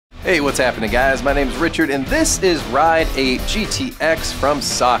Hey, what's happening, guys? My name is Richard, and this is Ride a GTX from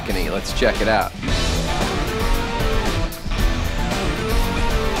Saucony. Let's check it out.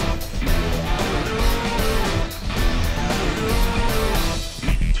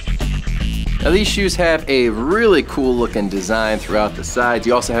 Now, these shoes have a really cool looking design throughout the sides.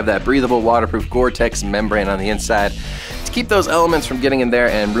 You also have that breathable, waterproof Gore-Tex membrane on the inside to keep those elements from getting in there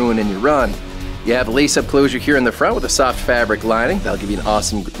and ruining your run. You have a lace-up closure here in the front with a soft fabric lining. That'll give you an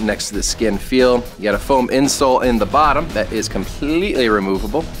awesome next to the skin feel. You got a foam insole in the bottom that is completely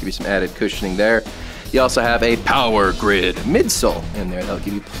removable. Give you some added cushioning there. You also have a power grid midsole in there. That'll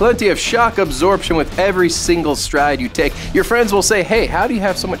give you plenty of shock absorption with every single stride you take. Your friends will say, hey, how do you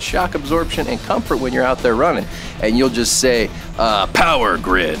have so much shock absorption and comfort when you're out there running? And you'll just say, power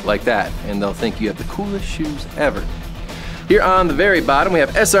grid, like that. And they'll think you have the coolest shoes ever. Here on the very bottom, we have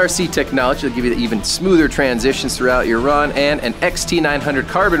SRC technology that'll give you even smoother transitions throughout your run, and an XT900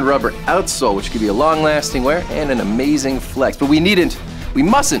 carbon rubber outsole, which give you a long-lasting wear and an amazing flex. But we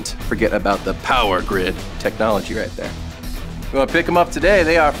mustn't forget about the power grid technology right there. If you want to pick them up today,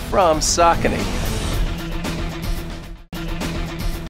 they are from Saucony.